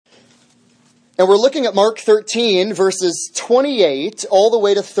And we're looking at Mark 13, verses 28 all the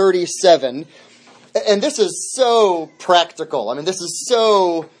way to 37. And this is so practical. I mean, this is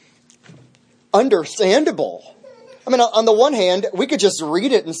so understandable. I mean, on the one hand, we could just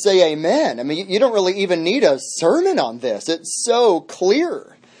read it and say amen. I mean, you don't really even need a sermon on this. It's so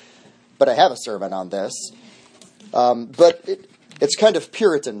clear. But I have a sermon on this. But it's kind of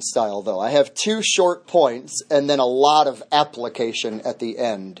Puritan style, though. I have 2 short points and then a lot of application at the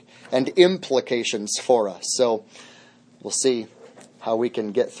end and implications for us. So we'll see how we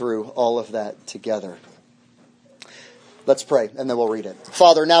can get through all of that together. Let's pray, and then we'll read it.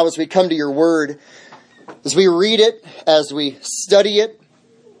 Father, now as we come to your word, as we read it, as we study it,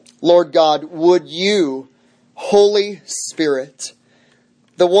 Lord God, would you, Holy Spirit,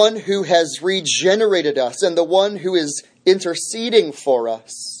 the one who has regenerated us and the one who is interceding for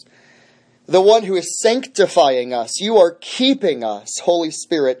us, the one who is sanctifying us, you are keeping us, Holy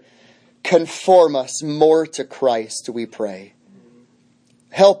Spirit, conform us more to Christ, we pray.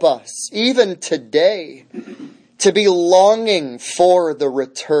 Help us, even today, to be longing for the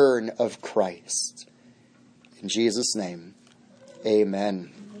return of Christ. In Jesus' name,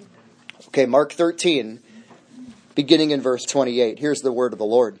 amen. Okay, Mark 13, beginning in verse 28. Here's the word of the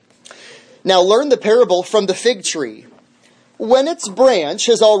Lord. Now learn the parable from the fig tree. When its branch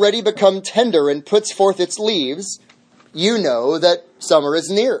has already become tender and puts forth its leaves, you know that summer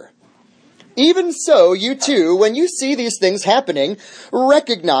is near. Even so, you too, when you see these things happening,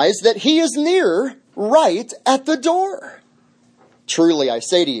 recognize that he is near, right at the door. Truly, I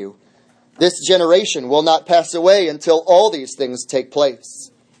say to you, this generation will not pass away until all these things take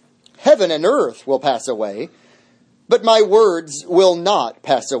place. Heaven and earth will pass away, but my words will not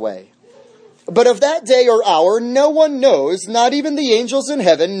pass away. But of that day or hour no one knows, not even the angels in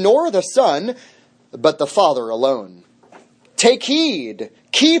heaven, nor the Son, but the Father alone. Take heed,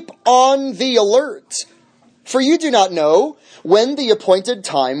 keep on the alert, for you do not know when the appointed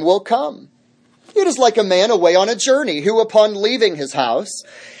time will come. It is like a man away on a journey, who upon leaving his house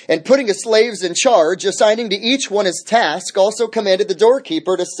and putting his slaves in charge, assigning to each one his task, also commanded the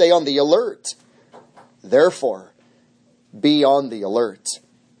doorkeeper to stay on the alert. Therefore, be on the alert.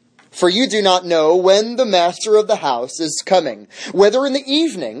 For you do not know when the master of the house is coming, whether in the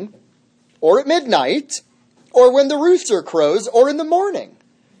evening, or at midnight, or when the rooster crows, or in the morning,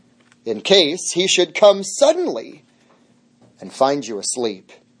 in case he should come suddenly and find you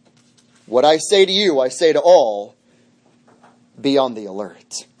asleep. What I say to you, I say to all, be on the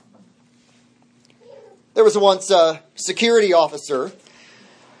alert. There was once a security officer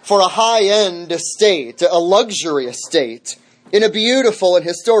for a high-end estate, a luxury estate, in a beautiful and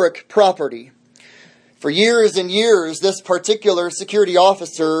historic property. For years and years, this particular security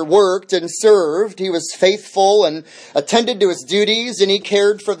officer worked and served. He was faithful and attended to his duties, and he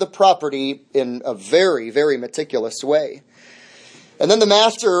cared for the property in a very, very meticulous way. And then the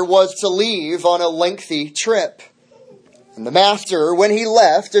master was to leave on a lengthy trip. And the master, when he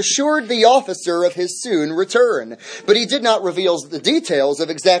left, assured the officer of his soon return. But he did not reveal the details of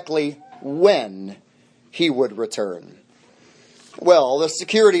exactly when he would return. Well, the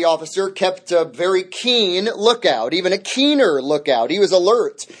security officer kept a very keen lookout, even a keener lookout. He was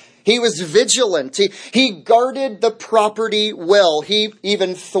alert. He was vigilant. He guarded the property well. He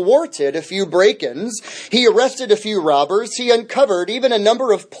even thwarted a few break-ins. He arrested a few robbers. He uncovered even a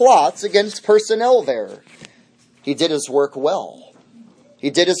number of plots against personnel there. He did his work well. He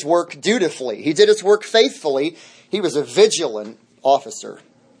did his work dutifully. He did his work faithfully. He was a vigilant officer.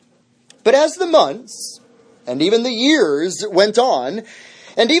 But as the months and even the years went on,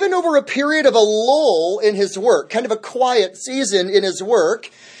 and even over a period of a lull in his work, kind of a quiet season in his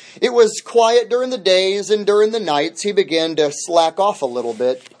work, it was quiet during the days and during the nights, he began to slack off a little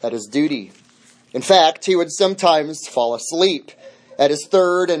bit at his duty. In fact, he would sometimes fall asleep at his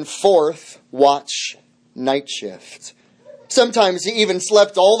third and fourth watch night shift. Sometimes he even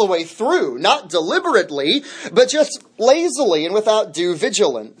slept all the way through, not deliberately, but just lazily and without due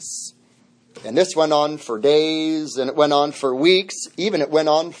vigilance. And this went on for days, and it went on for weeks, even it went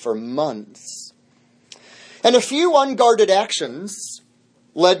on for months. And a few unguarded actions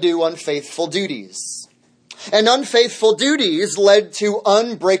led to unfaithful duties. And unfaithful duties led to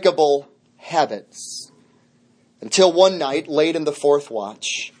unbreakable habits. Until one night, late in the fourth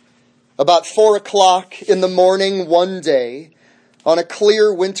watch, about 4 o'clock in the morning one day, on a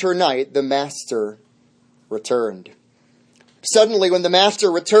clear winter night, the master returned. Suddenly, when the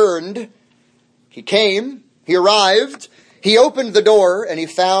master returned, he came, he arrived, he opened the door, and he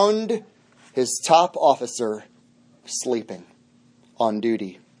found his top officer sleeping on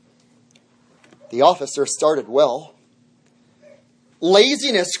duty. The officer started well.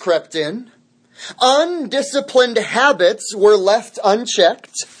 Laziness crept in. Undisciplined habits were left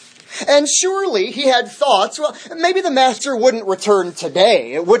unchecked. And surely he had thoughts, well, maybe the master wouldn't return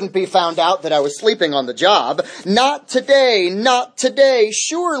today. It wouldn't be found out that I was sleeping on the job. Not today, not today,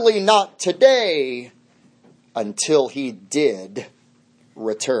 surely not today. Until he did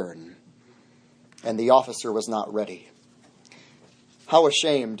return. And the officer was not ready. How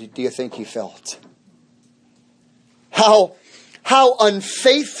ashamed do you think he felt? How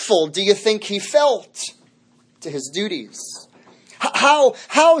unfaithful do you think he felt to his duties?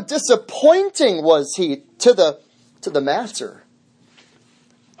 How disappointing was he to the master?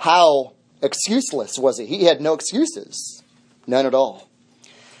 How excuseless was he? He had no excuses. None at all.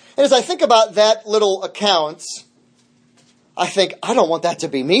 And as I think about that little account, I think, I don't want that to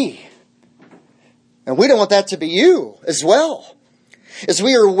be me. And we don't want that to be you as well. As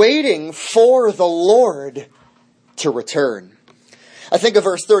we are waiting for the Lord to return. I think of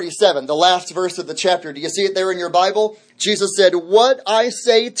verse 37, the last verse of the chapter. Do you see it there in your Bible? Jesus said, "What I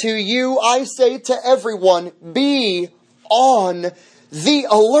say to you, I say to everyone, be on the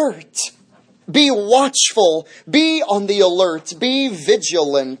alert. Be watchful. Be on the alert. Be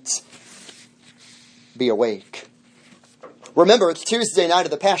vigilant. Be awake." Remember, it's Tuesday night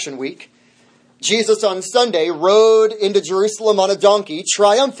of the Passion Week. Jesus on Sunday rode into Jerusalem on a donkey,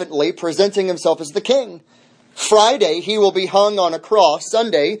 triumphantly presenting himself as the king. Friday, he will be hung on a cross.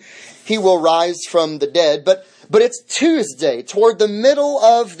 Sunday, he will rise from the dead. But it's Tuesday, toward the middle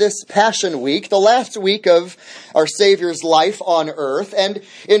of this Passion Week, the last week of our Savior's life on earth. And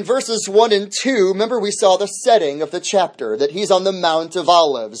in verses 1 and 2, remember we saw the setting of the chapter, that he's on the Mount of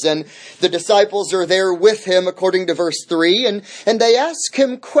Olives. And the disciples are there with him, according to verse 3. And they ask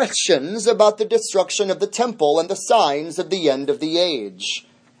him questions about the destruction of the temple and the signs of the end of the age,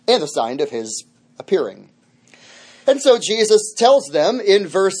 and the sign of his appearing. And so Jesus tells them in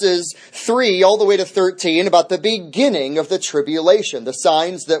verses 3 all the way to 13 about the beginning of the tribulation, the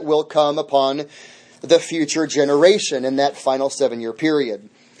signs that will come upon the future generation in that final 7-year period.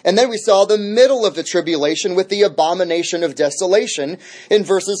 And then we saw the middle of the tribulation with the abomination of desolation in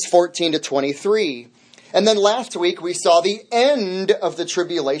verses 14 to 23. And then last week we saw the end of the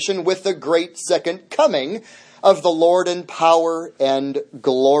tribulation with the great second coming of the Lord in power and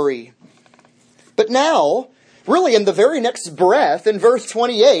glory. But now, really, in the very next breath, in verse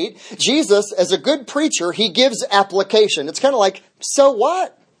 28, Jesus, as a good preacher, he gives application. It's kind of like, so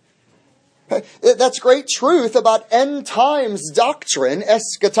what? That's great truth about end times doctrine,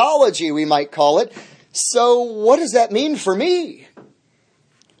 eschatology, we might call it. So what does that mean for me?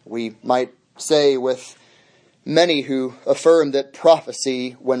 We might say with many who affirm that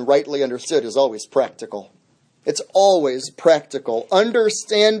prophecy, when rightly understood, is always practical. It's always practical.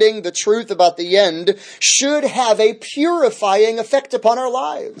 Understanding the truth about the end should have a purifying effect upon our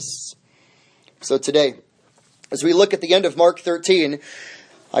lives. So today, as we look at the end of Mark 13,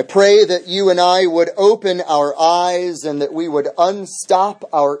 I pray that you and I would open our eyes and that we would unstop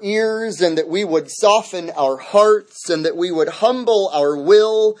our ears and that we would soften our hearts and that we would humble our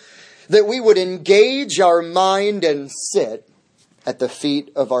will, that we would engage our mind and sit at the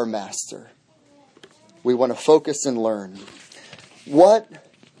feet of our Master. We want to focus and learn. What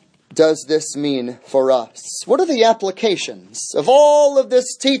does this mean for us? What are the applications of all of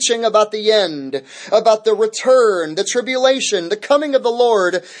this teaching about the end, about the return, the tribulation, the coming of the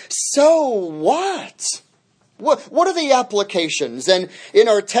Lord? So what? What are the applications? And in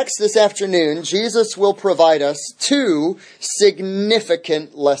our text this afternoon, Jesus will provide us 2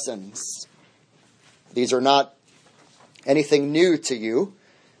 significant lessons. These are not anything new to you.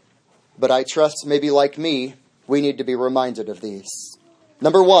 But I trust, maybe like me, we need to be reminded of these.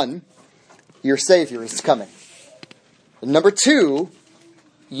 Number 1, your Savior is coming. And number 2,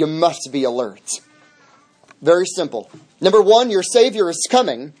 you must be alert. Very simple. Number 1, your Savior is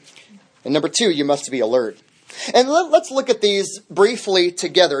coming. And number 2, you must be alert. And let's look at these briefly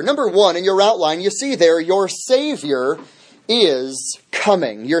together. Number 1, in your outline, you see there, your Savior is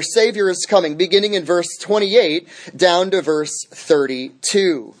coming. Your Savior is coming, beginning in verse 28 down to verse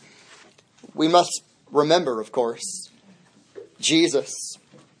 32. We must remember, of course, Jesus.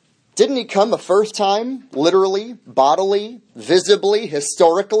 Didn't he come a first time, literally, bodily, visibly,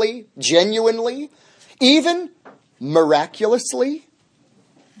 historically, genuinely, even miraculously?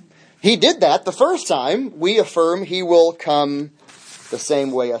 He did that the first time. We affirm he will come the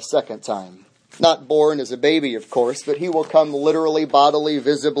same way a second time. Not born as a baby, of course, but he will come literally, bodily,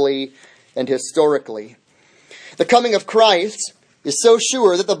 visibly, and historically. The coming of Christ is so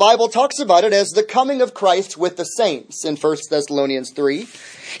sure that the Bible talks about it as the coming of Christ with the saints in 1 Thessalonians 3.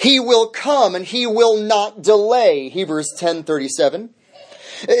 He will come and he will not delay, Hebrews 10:37.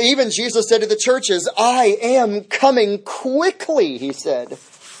 Even Jesus said to the churches, I am coming quickly, he said.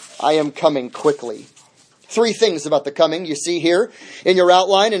 I am coming quickly. 3 things about the coming you see here in your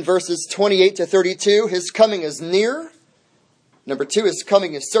outline in verses 28 to 32. His coming is near. Number 2, his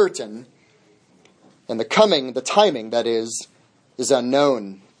coming is certain. And the timing, that is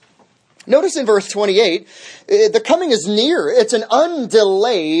unknown. Notice in verse 28, the coming is near. It's an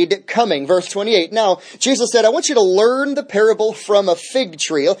undelayed coming. Verse 28. Now, Jesus said, I want you to learn the parable from a fig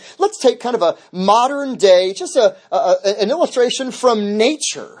tree. Let's take kind of a modern day, just an illustration from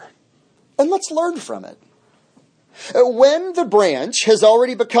nature. And let's learn from it. When the branch has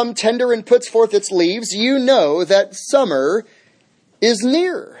already become tender and puts forth its leaves, you know that summer is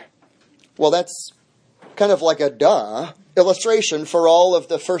near. Well, that's kind of like a illustration for all of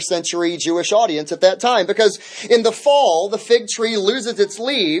the first century Jewish audience at that time. Because in the fall, the fig tree loses its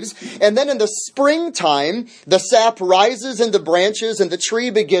leaves. And then in the springtime, the sap rises in the branches and the tree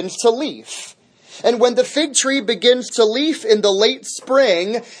begins to leaf. And when the fig tree begins to leaf in the late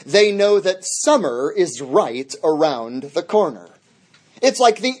spring, they know that summer is right around the corner. It's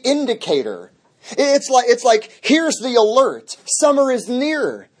like the indicator. It's like here's the alert. Summer is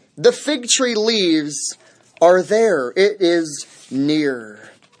near. The fig tree leaves are there. It is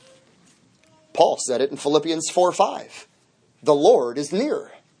near. Paul said it in Philippians 4:5. The Lord is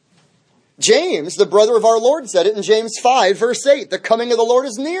near. James, the brother of our Lord, said it in James 5, verse 8. The coming of the Lord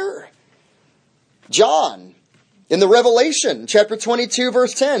is near. John, in the Revelation, chapter 22,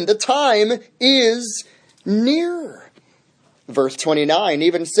 verse 10, the time is near. Verse 29,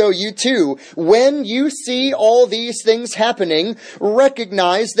 even so you too, when you see all these things happening,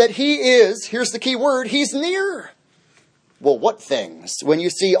 recognize that he is, here's the key word, he's near. Well, what things? When you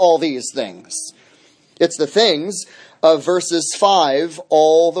see all these things? It's the things of verses 5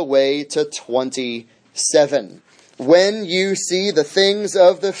 all the way to 27. When you see the things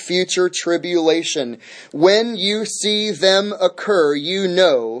of the future tribulation, when you see them occur, you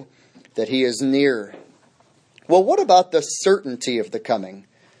know that he is near. Well, what about the certainty of the coming?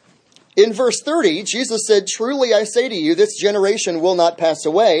 In verse 30, Jesus said, truly I say to you, this generation will not pass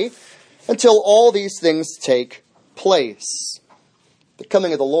away until all these things take place. The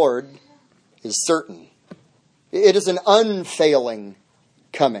coming of the Lord is certain. It is an unfailing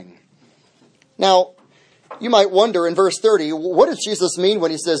coming. Now, you might wonder in verse 30, what does Jesus mean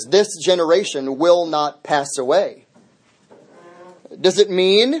when he says this generation will not pass away? Does it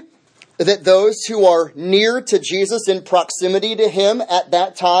mean that those who are near to Jesus, in proximity to him at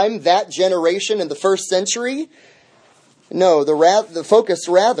that time, that generation in the first century? No, the focus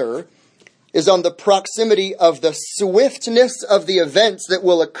rather is on the proximity of the swiftness of the events that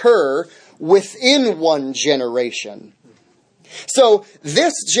will occur within one generation. So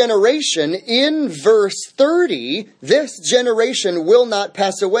this generation in verse 30, this generation will not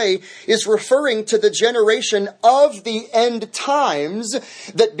pass away, is referring to the generation of the end times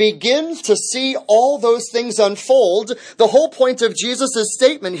that begins to see all those things unfold. The whole point of Jesus'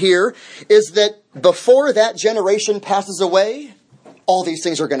 statement here is that before that generation passes away, all these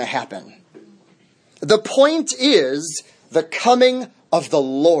things are going to happen. The point is the coming of the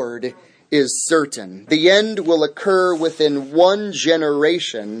Lord is certain. The end will occur within one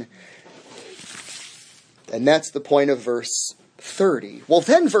generation. And that's the point of verse 30. Well,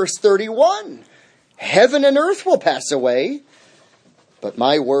 then verse 31. Heaven and earth will pass away, but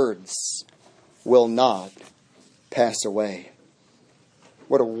my words will not pass away.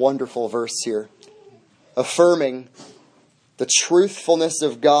 What a wonderful verse here. Affirming the truthfulness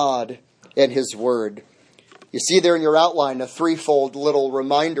of God and his word. You see there in your outline a threefold little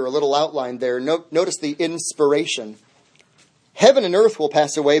reminder, a little outline there. Notice the inspiration. Heaven and earth will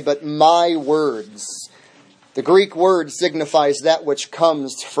pass away, but my words. The Greek word signifies that which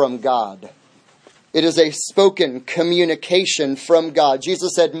comes from God. It is a spoken communication from God.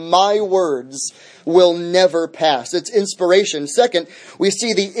 Jesus said, my words will never pass. It's inspiration. Second, we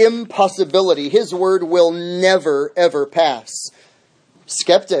see the impossibility. His word will never, ever pass.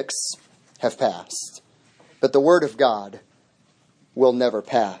 Skeptics have passed. But the word of God will never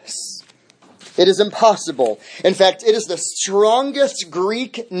pass. It is impossible. In fact, it is the strongest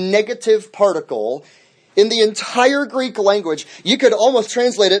Greek negative particle in the entire Greek language. You could almost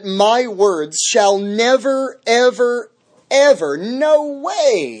translate it, my words shall never, ever, ever, no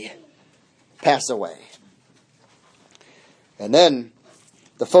way pass away. And then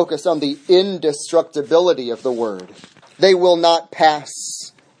the focus on the indestructibility of the word. They will not pass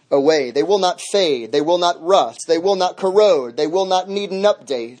away. They will not fade. They will not rust. They will not corrode. They will not need an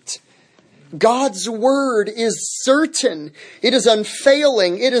update. God's word is certain. It is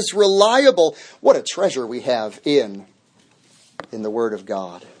unfailing. It is reliable. What a treasure we have in in the Word of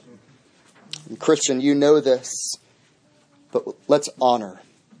God. And Christian, you know this, but let's honor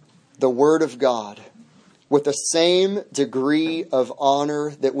the Word of God with the same degree of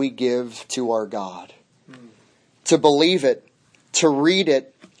honor that we give to our God. To believe it, to read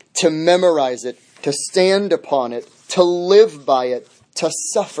it, to memorize it, to stand upon it, to live by it, to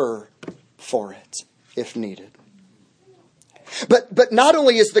suffer for it, if needed. But not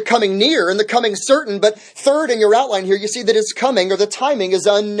only is the coming near and the coming certain, but third in your outline here, you see that his coming or the timing is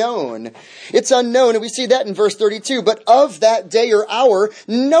unknown. It's unknown, and we see that in verse 32. But of that day or hour,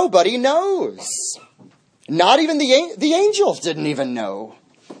 nobody knows. Not even the angels didn't even know.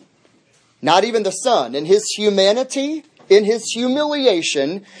 Not even the Son. In his humanity, in his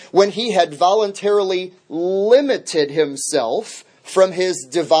humiliation, when he had voluntarily limited himself from his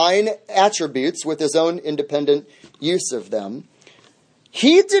divine attributes with his own independent use of them,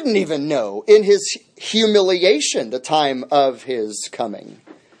 he didn't even know in his humiliation the time of his coming.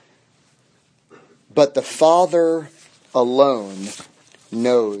 But the Father alone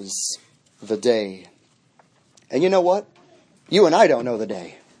knows the day. And you know what? You and I don't know the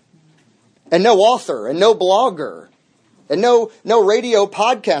day. And no author and no blogger and no radio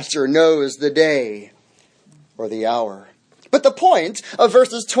podcaster knows the day or the hour. But the point of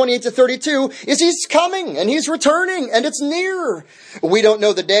verses 28 to 32 is he's coming and he's returning and it's near. We don't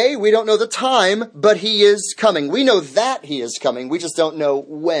know the day, we don't know the time, but he is coming. We know that he is coming. We just don't know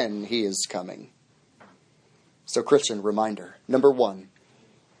when he is coming. So, Christian, reminder. Number one,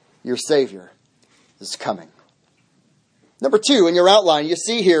 your Savior is coming. Number two, in your outline, you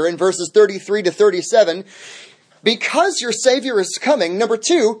see here in verses 33 to 37, because your Savior is coming, number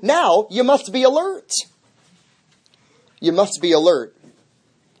two, now you must be alert. You must be alert.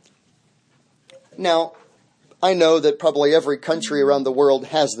 Now, I know that probably every country around the world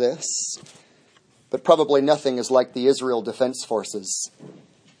has this, but probably nothing is like the Israel Defense Forces.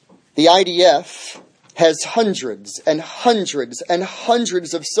 The IDF has hundreds and hundreds and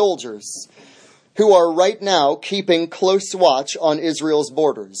hundreds of soldiers who are right now keeping close watch on Israel's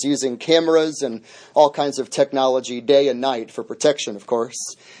borders, using cameras and all kinds of technology day and night for protection, of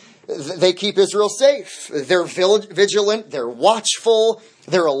course. They keep Israel safe. They're vigilant, they're watchful,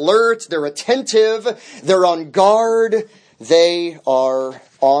 they're alert, they're attentive, they're on guard. They are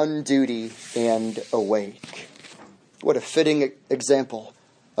on duty and awake. What a fitting example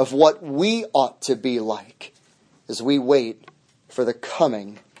of what we ought to be like as we wait for the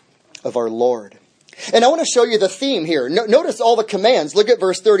coming of our Lord. And I want to show you the theme here. Notice all the commands. Look at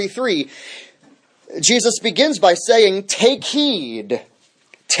verse 33. Jesus begins by saying, take heed.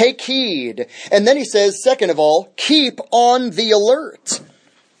 Take heed. And then he says, second of all, keep on the alert.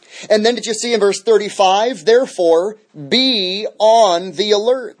 And then did you see in verse 35, therefore, be on the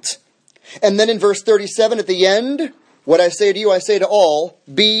alert. And then in verse 37 at the end, what I say to you, I say to all,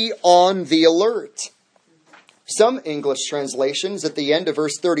 be on the alert. Some English translations at the end of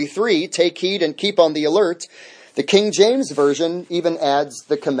verse 33, take heed and keep on the alert. The King James Version even adds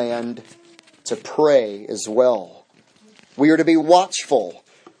the command to pray as well. We are to be watchful.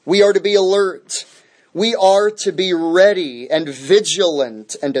 We are to be alert. We are to be ready and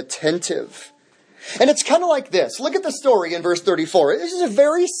vigilant and attentive. And it's kind of like this. Look at the story in verse 34. This is a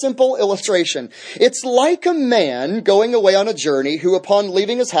very simple illustration. It's like a man going away on a journey who, upon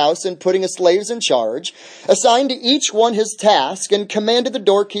leaving his house and putting his slaves in charge, assigned to each one his task and commanded the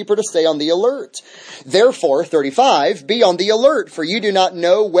doorkeeper to stay on the alert. Therefore, 35, be on the alert, for you do not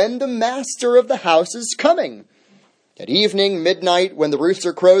know when the master of the house is coming. At evening, midnight, when the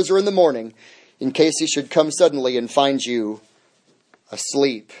rooster crows, or in the morning, in case he should come suddenly and find you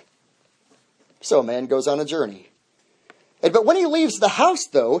asleep. So a man goes on a journey. But when he leaves the house,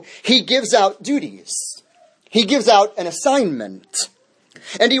 though, he gives out duties. He gives out an assignment.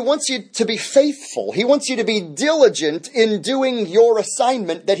 And he wants you to be faithful. He wants you to be diligent in doing your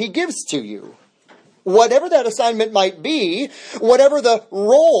assignment that he gives to you. Whatever that assignment might be, whatever the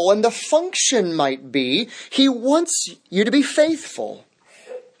role and the function might be, he wants you to be faithful.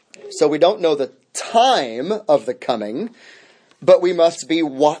 So we don't know the time of the coming, but we must be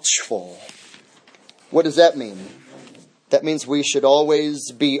watchful. What does that mean? That means we should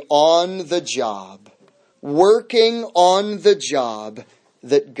always be on the job, working on the job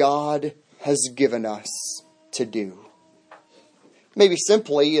that God has given us to do. Maybe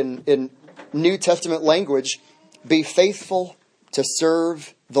simply in New Testament language, be faithful to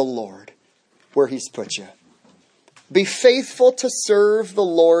serve the Lord where he's put you. Be faithful to serve the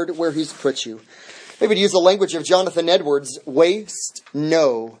Lord where he's put you. Maybe to use the language of Jonathan Edwards, waste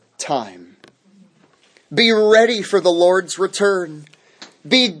no time. Be ready for the Lord's return.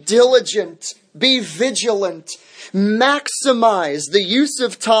 Be diligent be vigilant. Maximize the use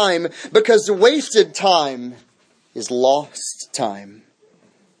of time, because wasted time is lost time.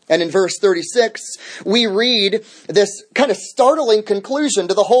 And in verse 36, we read this kind of startling conclusion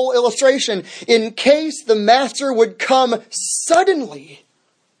to the whole illustration. In case the master would come suddenly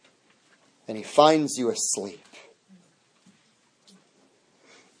and he finds you asleep.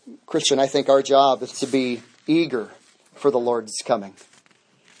 Christian, I think our job is to be eager for the Lord's coming.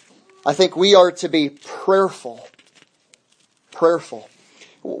 I think we are to be prayerful. Prayerful.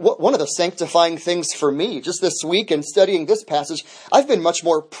 One of the sanctifying things for me, just this week in studying this passage, I've been much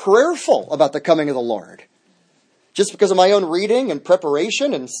more prayerful about the coming of the Lord. Just because of my own reading and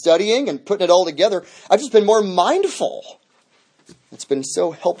preparation and studying and putting it all together, I've just been more mindful. It's been so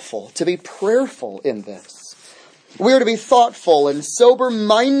helpful to be prayerful in this. We are to be thoughtful and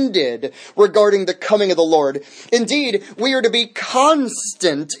sober-minded regarding the coming of the Lord. Indeed, we are to be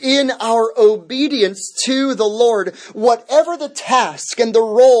constant in our obedience to the Lord. Whatever the task and the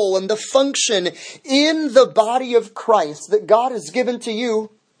role and the function in the body of Christ that God has given to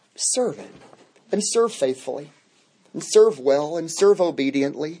you, serve it. And serve faithfully. And serve well and serve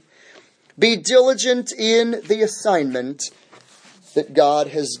obediently. Be diligent in the assignment that God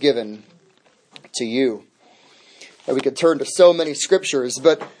has given to you. We could turn to so many scriptures,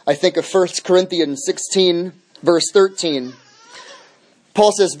 but I think of 1 Corinthians 16, verse 13.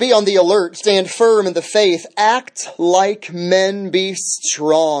 Paul says, be on the alert, stand firm in the faith, act like men, be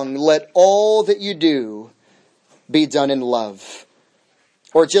strong. Let all that you do be done in love.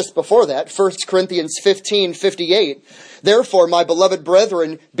 Or just before that, 1 Corinthians 15:58. Therefore, my beloved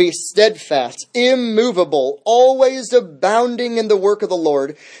brethren, be steadfast, immovable, always abounding in the work of the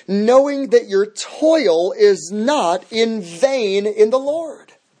Lord, knowing that your toil is not in vain in the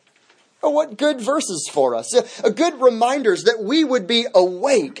Lord. Oh, what good verses for us. A good reminders that we would be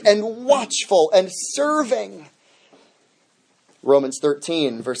awake and watchful and serving. Romans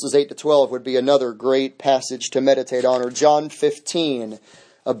 13, verses 8 to 12 would be another great passage to meditate on. Or John 15,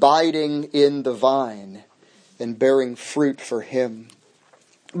 abiding in the vine and bearing fruit for him.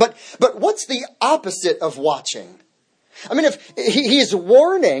 But what's the opposite of watching? I mean, if he's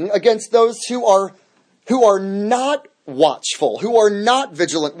warning against those who are not watchful, who are not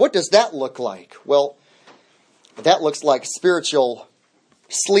vigilant, what does that look like? Well, that looks like spiritual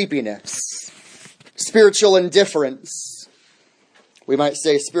sleepiness, spiritual indifference. We might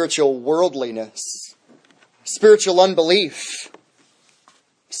say spiritual worldliness, spiritual unbelief,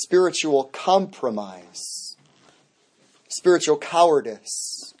 spiritual compromise, spiritual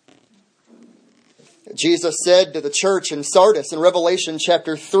cowardice. Jesus said to the church in Sardis in Revelation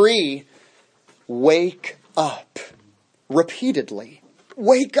chapter 3, wake up. Repeatedly.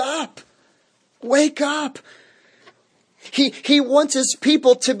 Wake up. Wake up. He wants his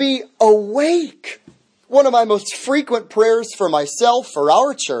people to be awake. One of my most frequent prayers for myself, for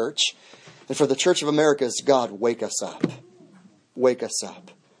our church, and for the Church of America is, God, wake us up. Wake us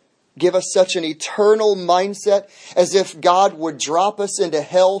up. Give us such an eternal mindset as if God would drop us into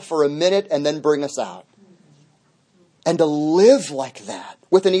hell for a minute and then bring us out. And to live like that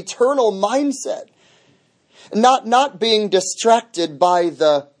with an eternal mindset. Not being distracted by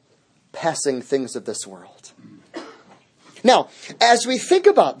the passing things of this world. Now, as we think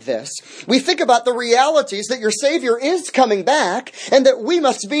about this, we think about the realities that your Savior is coming back and that we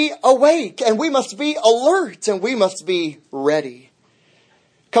must be awake and we must be alert and we must be ready.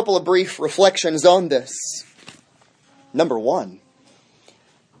 A couple of brief reflections on this. Number one,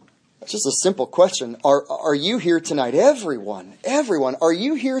 just a simple question. Are you here tonight? Everyone, are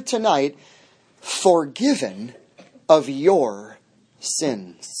you here tonight forgiven of your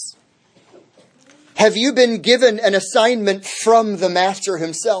sins? Have you been given an assignment from the Master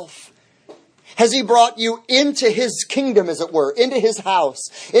himself? Has he brought you into his kingdom, as it were, into his house,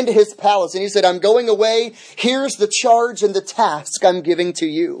 into his palace? And he said, I'm going away. Here's the charge and the task I'm giving to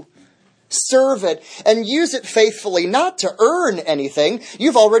you. Serve it and use it faithfully, not to earn anything.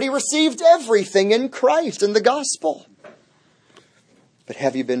 You've already received everything in Christ, in the gospel. But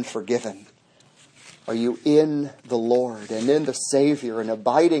have you been forgiven? Are you in the Lord and in the Savior and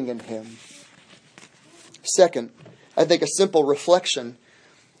abiding in him? Second, I think a simple reflection.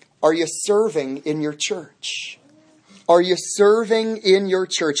 Are you serving in your church? Are you serving in your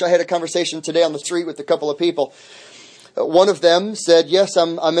church? I had a conversation today on the street with a couple of people. One of them said, yes,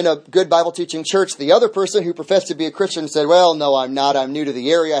 I'm in a good Bible teaching church. The other person who professed to be a Christian said, well, no, I'm not. I'm new to the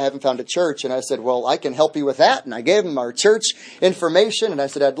area. I haven't found a church. And I said, well, I can help you with that. And I gave him our church information. And I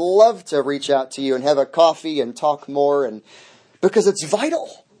said, I'd love to reach out to you and have a coffee and talk more. And because it's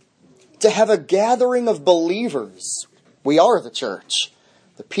vital to have a gathering of believers. We are the church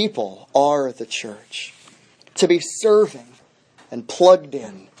The people are the church. To be serving and plugged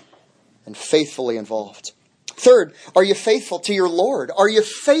in and faithfully involved. Third, are you faithful to your Lord? Are you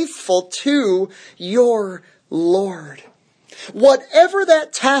faithful to your Lord? Whatever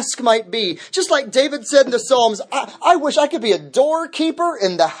that task might be, just like David said in the Psalms, I wish I could be a doorkeeper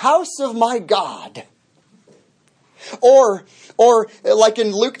in the house of my God. Or like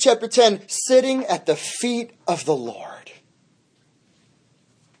in Luke chapter 10, sitting at the feet of the Lord.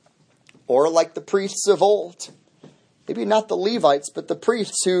 Or like the priests of old. Maybe not the Levites, but the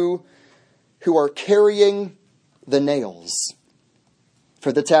priests who are carrying the nails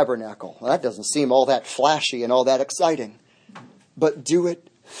for the tabernacle. Well, that doesn't seem all that flashy and all that exciting. But do it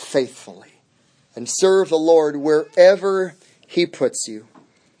faithfully and serve the Lord wherever He puts you.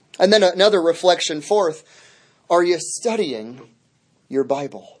 And then another reflection, fourth, are you studying your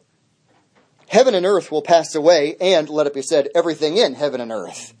Bible? Heaven and earth will pass away, and, let it be said, everything in heaven and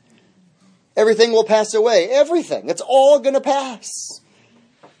earth. Everything will pass away. Everything. It's all going to pass.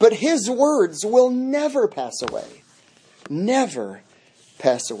 But His words will never pass away. Never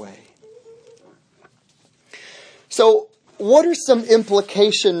pass away. So, what are some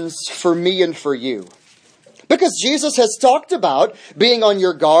implications for me and for you? Because Jesus has talked about being on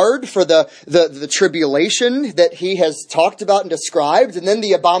your guard for the tribulation that He has talked about and described, and then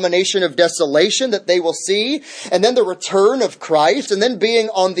the abomination of desolation that they will see, and then the return of Christ, and then being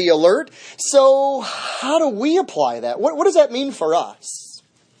on the alert. So, how do we apply that? What does that mean for us?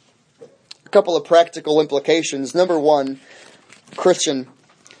 A couple of practical implications. Number one, Christian,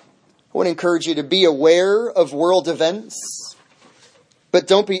 I want to encourage you to be aware of world events, but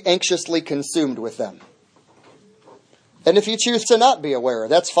don't be anxiously consumed with them. And if you choose to not be aware,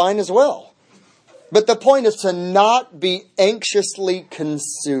 that's fine as well. But the point is to not be anxiously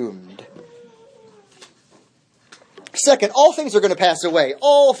consumed. Second, all things are going to pass away.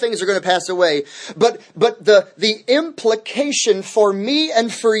 All things are going to pass away. But the implication for me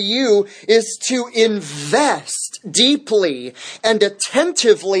and for you is to invest deeply and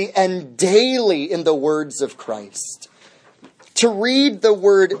attentively and daily in the words of Christ. To read the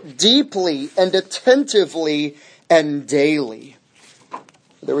Word deeply and attentively and daily.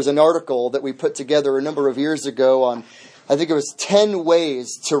 There was an article that we put together a number of years ago on, I think it was 10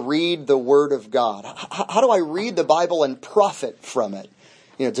 ways to read the Word of God. How do I read the Bible and profit from it?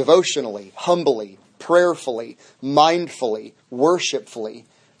 Devotionally, humbly, prayerfully, mindfully, worshipfully,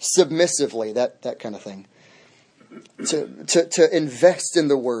 submissively, that kind of thing. To invest in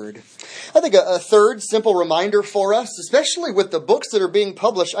the Word. I think a third simple reminder for us, especially with the books that are being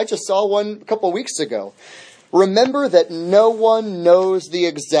published, I just saw one a couple of weeks ago. Remember that no one knows the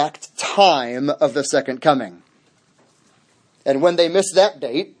exact time of the second coming. And when they miss that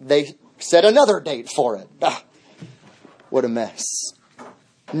date, they set another date for it. What a mess.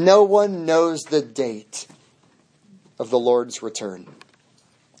 No one knows the date of the Lord's return.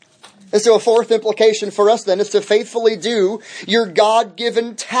 And so a fourth implication for us then is to faithfully do your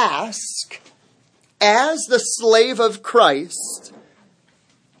God-given task as the slave of Christ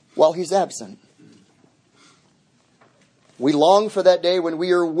while He's absent. We long for that day when we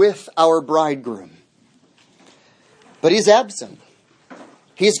are with our bridegroom. But He's absent.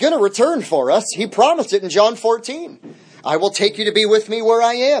 He's going to return for us. He promised it in John 14. I will take you to be with me where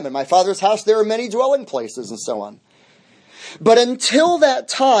I am. In my Father's house there are many dwelling places, and so on. But until that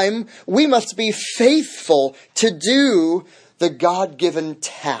time, we must be faithful to do the God-given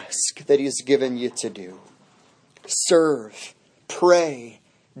task that He's given you to do. Serve, pray,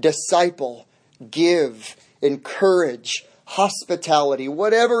 disciple, give, encourage, hospitality,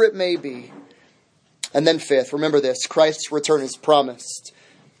 whatever it may be. And then fifth, remember this, Christ's return is promised.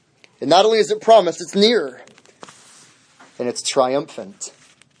 And not only is it promised, it's near. And it's triumphant.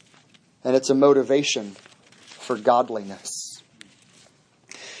 And it's a motivation for godliness.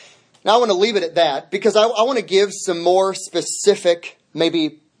 Now I want to leave it at that because I want to give some more specific,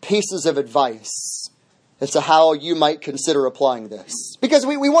 maybe pieces of advice as to how you might consider applying this. Because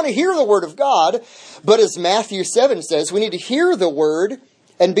we want to hear the Word of God, but as Matthew 7 says, we need to hear the Word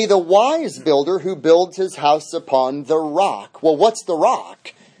and be the wise builder who builds his house upon the rock. Well, what's the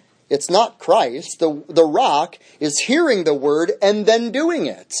rock? It's not Christ. The rock is hearing the Word and then doing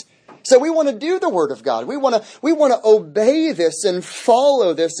it. So we want to do the Word of God. We want to obey this and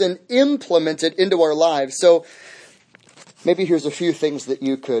follow this and implement it into our lives. So maybe here's a few things that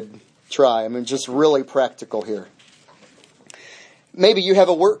you could try. Just really practical here. Maybe you have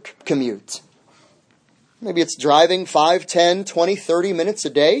a work commute. Maybe it's driving 5, 10, 20, 30 minutes a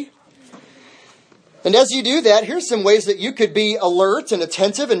day. And as you do that, here's some ways that you could be alert and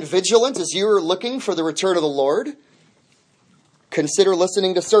attentive and vigilant as you are looking for the return of the Lord. consider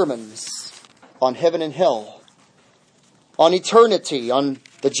listening to sermons on heaven and hell, on eternity, on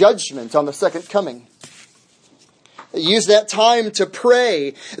the judgment, on the second coming. Use that time to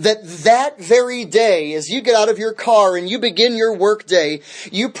pray that very day, as you get out of your car and you begin your work day,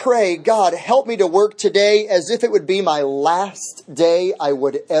 you pray, God, help me to work today as if it would be my last day I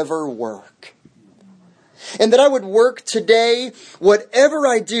would ever work. And that I would work today, whatever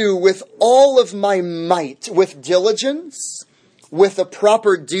I do, with all of my might, with diligence, with a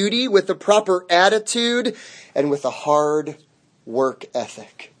proper duty, with a proper attitude, and with a hard work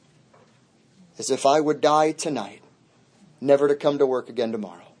ethic. As if I would die tonight, never to come to work again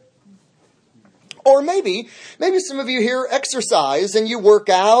tomorrow. Or maybe some of you here exercise and you work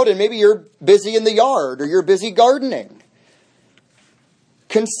out and maybe you're busy in the yard or you're busy gardening.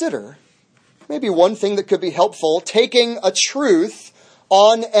 Consider maybe one thing that could be helpful, taking a truth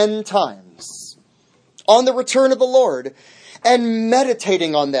on end times, on the return of the Lord, and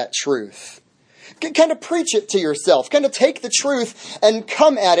meditating on that truth. Kind of preach it to yourself. Kind of take the truth and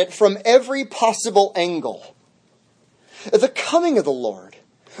come at it from every possible angle. The coming of the Lord.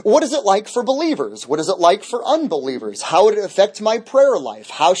 What is it like for believers? What is it like for unbelievers? How would it affect my prayer life?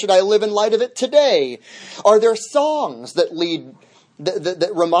 How should I live in light of it today? Are there songs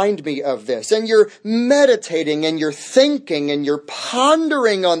that remind me of this? And you're meditating and you're thinking and you're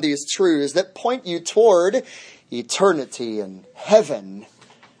pondering on these truths that point you toward eternity and heaven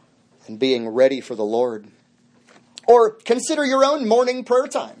and being ready for the Lord. Or consider your own morning prayer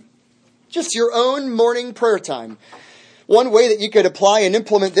time. Just your own morning prayer time. One way that you could apply and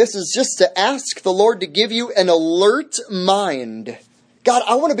implement this is just to ask the Lord to give you an alert mind. God,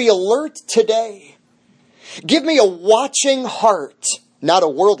 I want to be alert today. Give me a watching heart, not a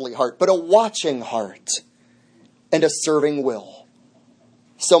worldly heart, but a watching heart and a serving will.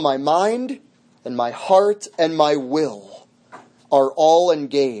 So my mind and my heart and my will are all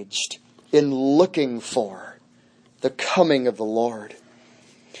engaged in looking for the coming of the Lord.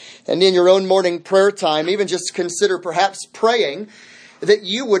 And in your own morning prayer time, even just consider perhaps praying that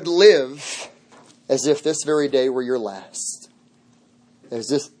you would live as if this very day were your last.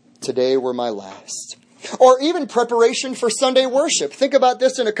 As if today were my last. Or even preparation for Sunday worship. Think about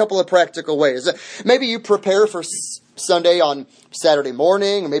this in a couple of practical ways. Maybe you prepare for Sunday on Saturday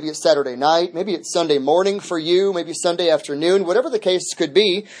morning, or maybe it's Saturday night, maybe it's Sunday morning for you, maybe Sunday afternoon, whatever the case could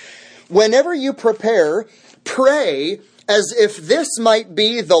be. Whenever you prepare, pray as if this might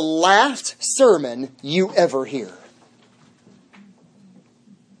be the last sermon you ever hear.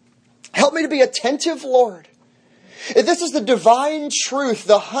 Help me to be attentive, Lord. This is the divine truth,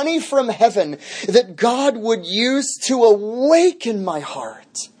 the honey from heaven, that God would use to awaken my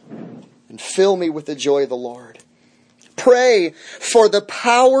heart and fill me with the joy of the Lord. Pray for the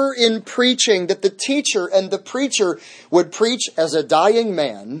power in preaching, that the teacher and the preacher would preach as a dying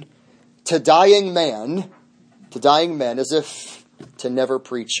man, to dying men, as if to never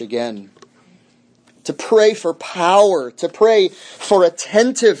preach again. To pray for power, to pray for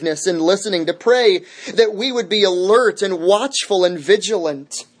attentiveness in listening, to pray that we would be alert and watchful and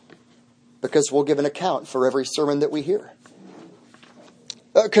vigilant, because we'll give an account for every sermon that we hear.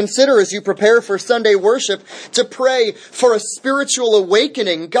 Consider as you prepare for Sunday worship to pray for a spiritual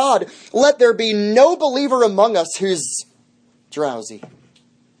awakening. God, let there be no believer among us who's drowsy,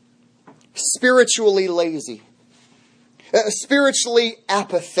 spiritually lazy, spiritually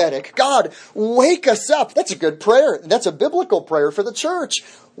apathetic. God, wake us up. That's a good prayer. That's a biblical prayer for the church.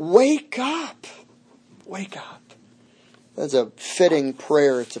 Wake up. Wake up. That's a fitting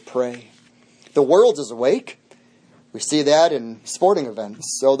prayer to pray. The world is awake. We see that in sporting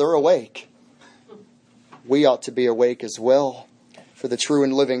events, so they're awake. We ought to be awake as well for the true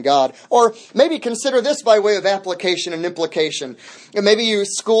and living God. Or maybe consider this by way of application and implication. Maybe you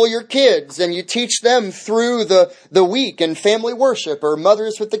school your kids and you teach them through the week in family worship, or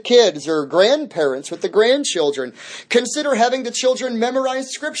mothers with the kids, or grandparents with the grandchildren. Consider having the children memorize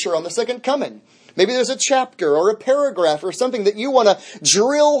Scripture on the second coming. Maybe there's a chapter or a paragraph or something that you want to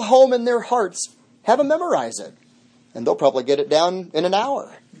drill home in their hearts. Have them memorize it. And they'll probably get it down in an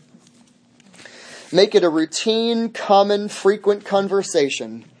hour. Make it a routine, common, frequent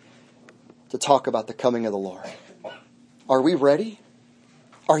conversation to talk about the coming of the Lord. Are we ready?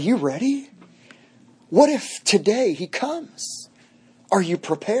 Are you ready? What if today He comes? Are you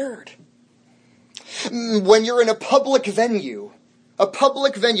prepared? When you're in a public venue,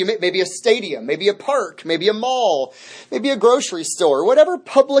 maybe a stadium, maybe a park, maybe a mall, maybe a grocery store, whatever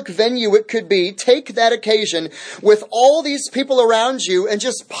public venue it could be, take that occasion with all these people around you and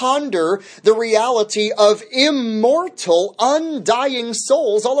just ponder the reality of immortal, undying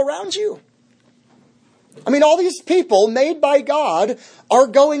souls all around you. I mean, all these people made by God are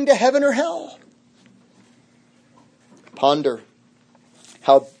going to heaven or hell. Ponder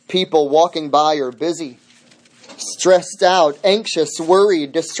how people walking by are busy, stressed out, anxious,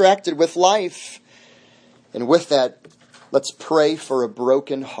 worried, distracted with life. And with that, let's pray for a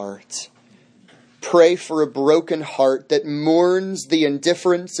broken heart. Pray for a broken heart that mourns the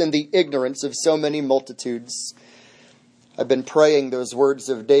indifference and the ignorance of so many multitudes. I've been praying those words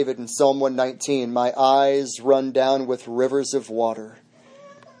of David in Psalm 119. My eyes run down with rivers of water.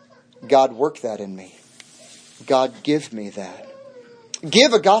 God, work that in me. God, give me that.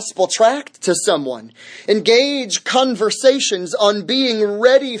 Give a gospel tract to someone. Engage conversations on being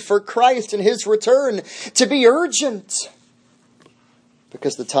ready for Christ and His return, to be urgent,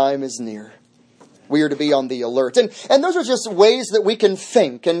 because the time is near. We are to be on the alert. And those are just ways that we can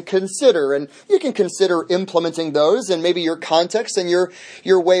think and consider. And you can consider implementing those in maybe your context and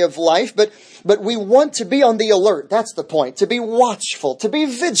your way of life. But we want to be on the alert. That's the point. To be watchful, to be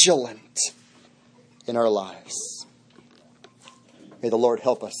vigilant in our lives. May the Lord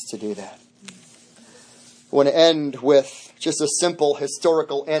help us to do that. I want to end with just a simple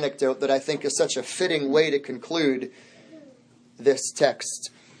historical anecdote that I think is such a fitting way to conclude this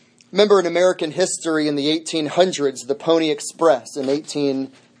text. Remember in American history in the 1800s, the Pony Express in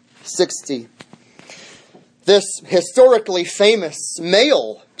 1860. This historically famous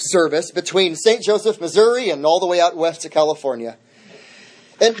mail service between St. Joseph, Missouri and all the way out west to California.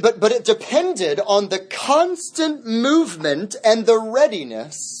 But it depended on the constant movement and the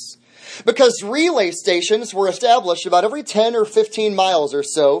readiness, because relay stations were established about every 10 or 15 miles or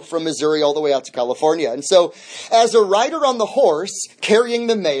so from Missouri all the way out to California. And so as a rider on the horse, carrying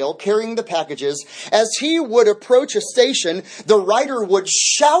the mail, carrying the packages, as he would approach a station, the rider would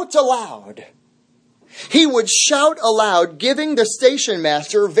shout aloud. He would shout aloud, giving the station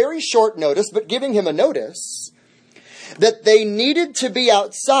master very short notice, but giving him a notice that they needed to be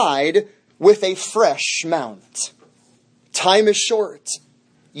outside with a fresh mount. Time is short.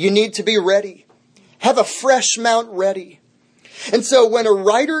 You need to be ready. Have a fresh mount ready. And so when a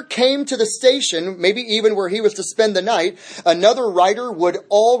rider came to the station, maybe even where he was to spend the night, another rider would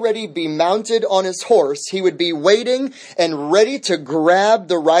already be mounted on his horse. He would be waiting and ready to grab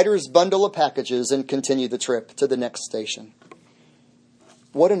the rider's bundle of packages and continue the trip to the next station.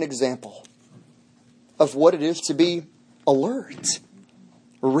 What an example of what it is to be alert,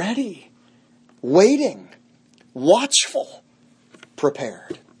 ready, waiting, watchful,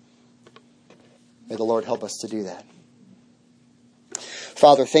 prepared. May the Lord help us to do that.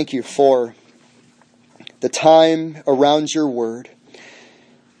 Father, thank you for the time around your word.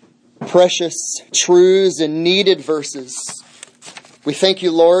 Precious truths and needed verses. We thank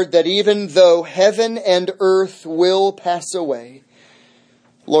you, Lord, that even though heaven and earth will pass away,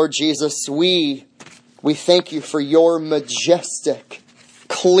 Lord Jesus, we thank you for your majestic,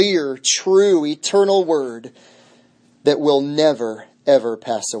 clear, true, eternal word that will never, ever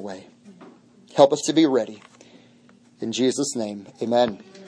pass away. Help us to be ready. In Jesus' name, amen.